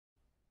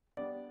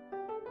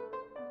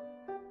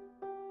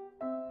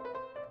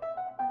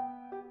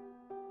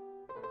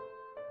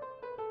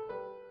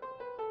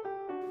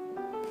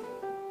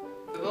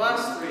For the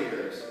last 3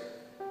 years,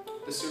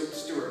 the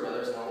Stewart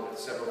brothers, along with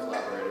several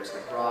collaborators,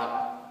 have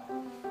brought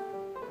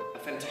a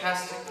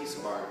fantastic piece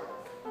of art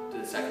to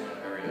the Sacramento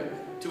area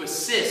to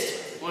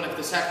assist one of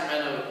the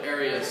Sacramento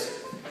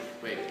area's.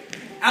 Wait.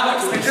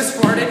 Alex, I just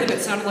farted and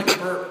it sounded like a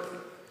burp.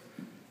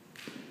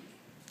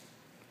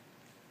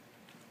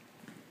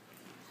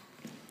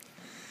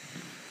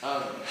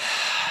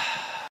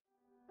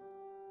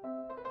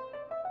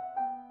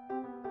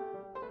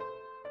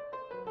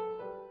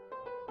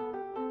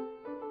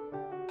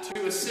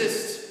 To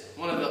assist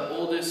one of the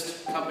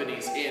oldest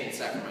companies in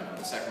Sacramento,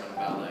 the Sacramento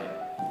Ballet.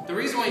 The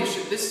reason why you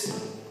should this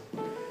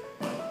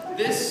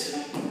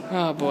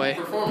oh boy,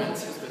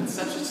 performance has been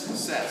such a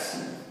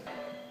success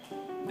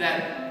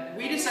that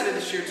we decided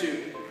this year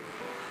to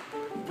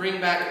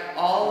bring back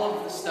all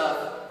of the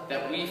stuff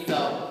that we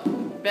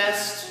felt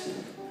best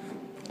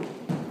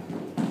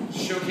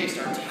showcased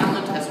our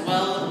talent, as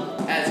well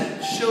as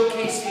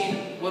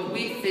showcasing what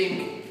we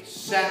think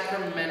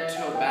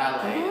Sacramento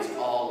Ballet is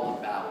all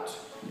about.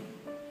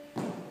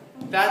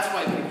 That's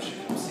why people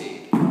should come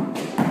see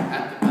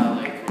At the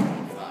Ballet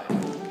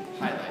 3.5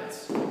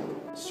 highlights,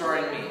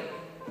 starring me,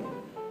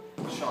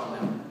 Sean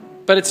Miller.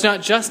 but it's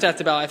not just At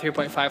the Ballet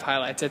 3.5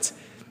 highlights. It's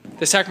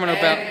the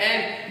Sacramento Ballet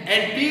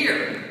and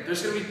beer.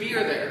 There's gonna be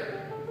beer there.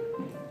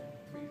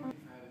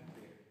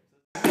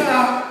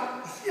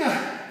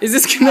 Is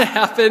this gonna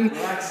happen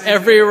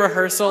every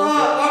rehearsal?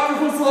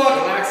 Octopus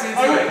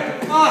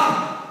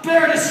lock!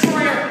 Bear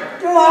destroyer!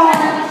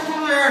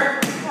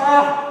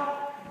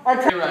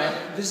 Hey Ryan.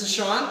 This is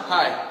Sean.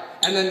 Hi.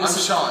 And then this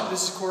is Sean.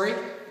 This is Corey.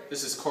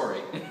 This is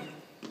Corey.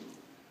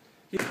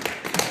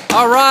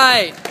 All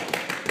right,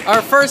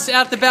 our first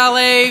At the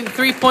Ballet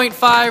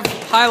 3.5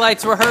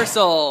 highlights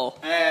rehearsal.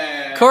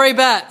 Hey. Corey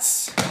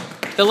Betts,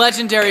 the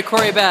legendary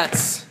Corey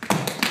Betts,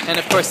 and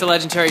of course the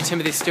legendary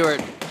Timothy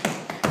Stewart.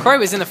 Corey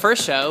was in the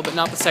first show, but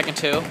not the second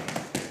two.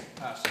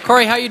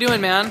 Corey, how you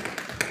doing, man?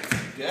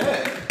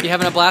 Good. You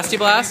having a blasty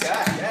blast?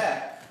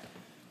 Yeah.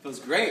 Feels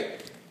great.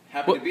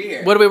 Happy to be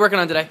here. What are we working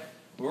on today?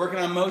 We're working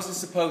on Moses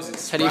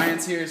Supposes. How do you-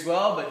 Brian's here as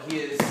well, but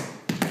he's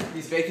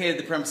vacated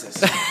the premises.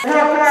 Say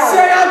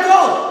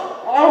uncle!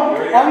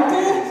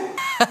 Uncle?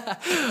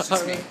 It's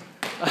just me.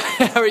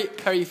 how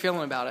are you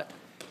feeling about it?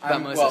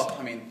 About Moses? Well,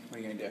 I mean, what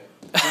are you gonna do?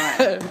 It's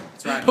Ryan.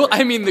 It's Ryan. Well,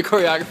 I mean the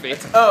choreography.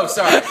 Oh,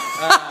 sorry.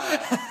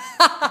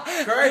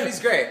 Corey, he's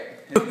great.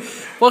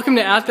 Welcome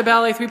to At the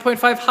Ballet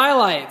 3.5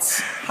 highlights.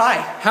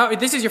 Hi.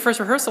 This is your first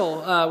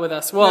rehearsal with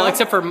us. Well, No.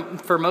 except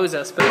for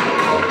Moses.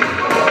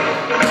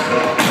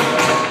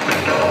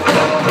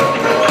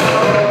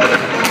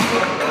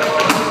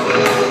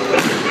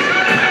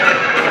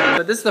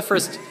 But this is the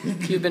first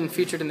you've been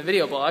featured in the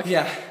video blog.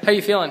 Yeah. How are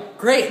you feeling?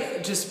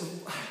 Great. Just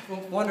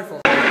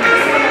wonderful.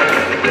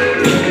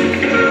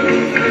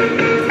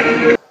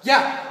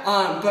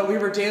 Yeah, but we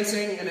were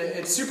dancing and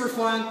it's super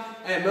fun,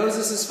 and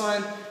Moses is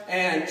fun,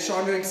 and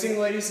Sean doing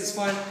Single Ladies is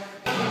fun.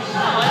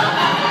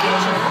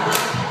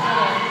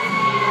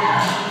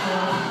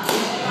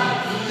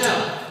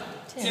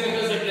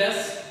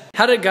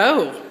 How'd it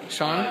go,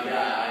 Sean?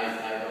 Yeah,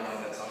 I don't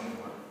like that song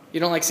anymore. You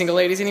don't like Single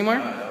Ladies anymore?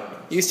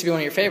 It used to be one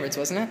of your favorites,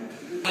 wasn't it?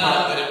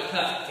 Damn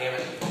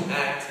it.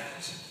 Act.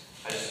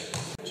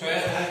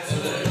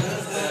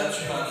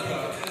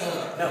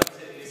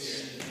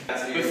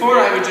 Before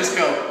I would just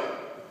go.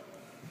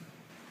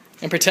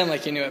 And pretend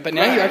like you knew it, but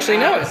now you actually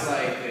know it.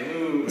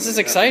 This is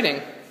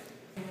exciting.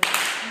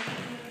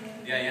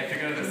 Yeah, you have to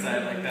go to the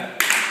side like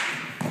that.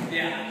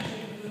 Yeah.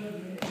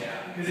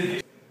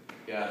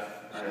 Yeah.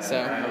 So,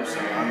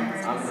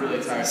 I'm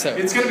really tired. So-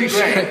 It's gonna be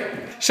great.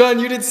 Sean,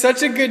 you did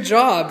such a good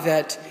job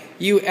that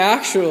you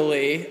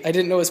actually, I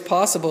didn't know it was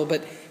possible,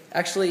 but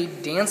actually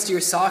danced your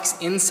socks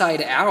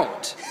inside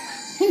out.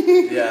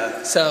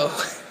 Yeah. So,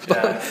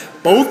 Yeah.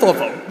 both of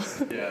them.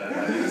 Yeah,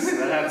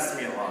 that happens to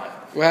me a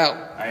lot. Wow.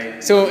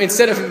 So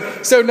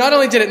so not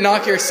only did it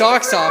knock your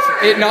socks off,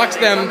 it knocked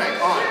them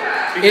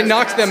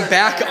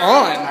back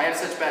on, I have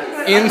such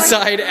bad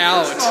inside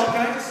out. Can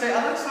I just say,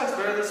 I like socks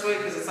better this way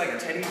because it's like a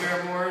teddy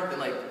bear more than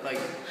like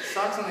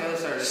socks on the other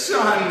side.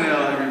 Sean Mill,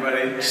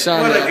 everybody.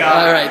 Sean, What a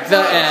guy. all right,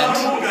 the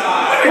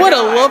end. What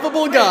a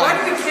lovable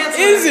guy.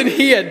 Isn't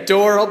he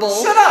adorable?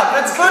 Shut up!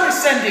 That's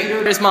condescending!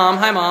 Here's Mom.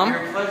 Hi, Mom.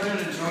 Pleasure and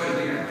enjoy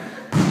beer.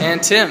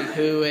 And Tim,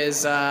 who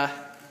is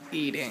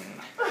eating.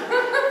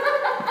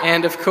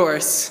 And of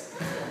course,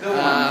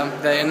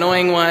 the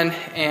annoying one,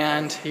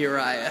 and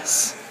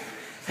Urias.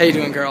 How you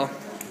doing, girl?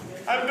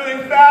 I'm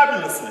doing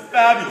fabulously.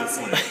 I'm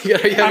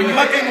I'm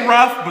looking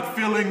rough but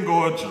feeling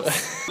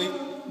gorgeous.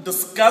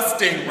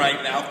 Disgusting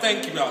right now.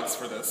 Thank you, Alex,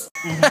 for this.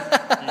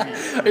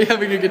 Are you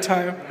having a good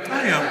time?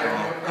 I am,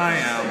 girl. I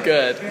am.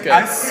 Good.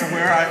 I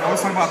swear, I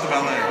was talking about the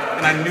ballet,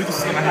 and I knew this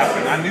was gonna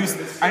happen. I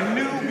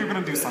knew we were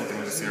gonna do something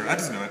this year. I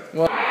just knew it.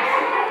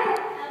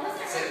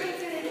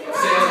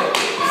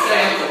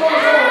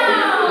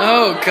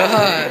 Oh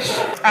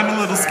gosh. I'm a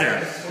little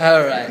scared.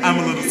 All right. I'm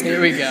a little scared.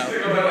 Here we go.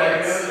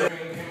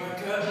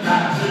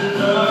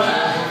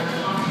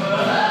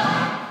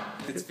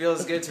 It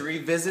feels good to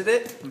revisit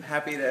it. I'm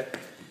happy to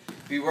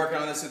Be working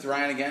on this with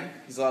Ryan again.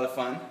 He's a lot of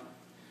fun.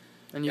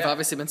 And you've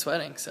obviously been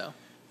sweating, so.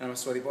 And I'm a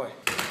sweaty boy.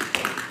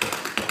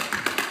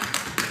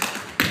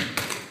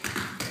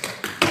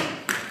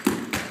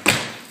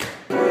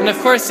 And of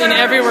course, in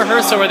every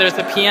rehearsal where there's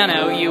a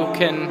piano, you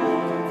can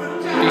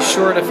be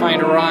sure to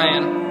find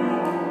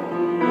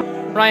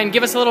Ryan. Ryan,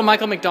 give us a little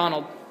Michael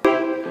McDonald.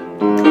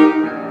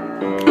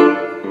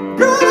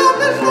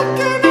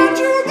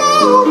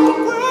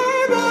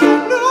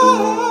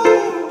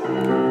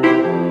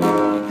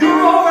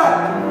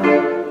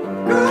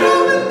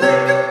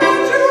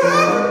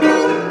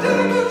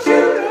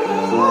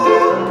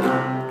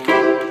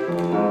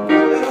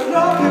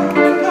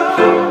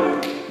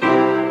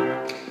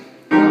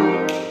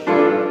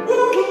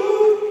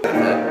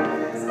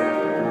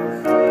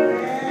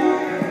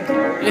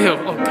 Ew,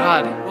 oh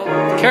God.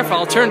 Well, careful,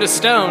 I'll turn to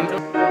stone.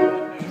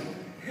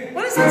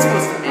 What is that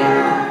supposed to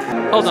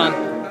mean? Hold on.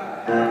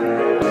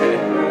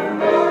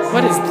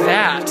 What is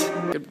that?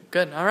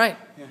 Good, all right.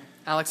 Yeah.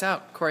 Alex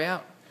out, Corey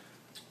out.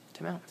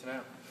 Tim out. Tim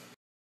out.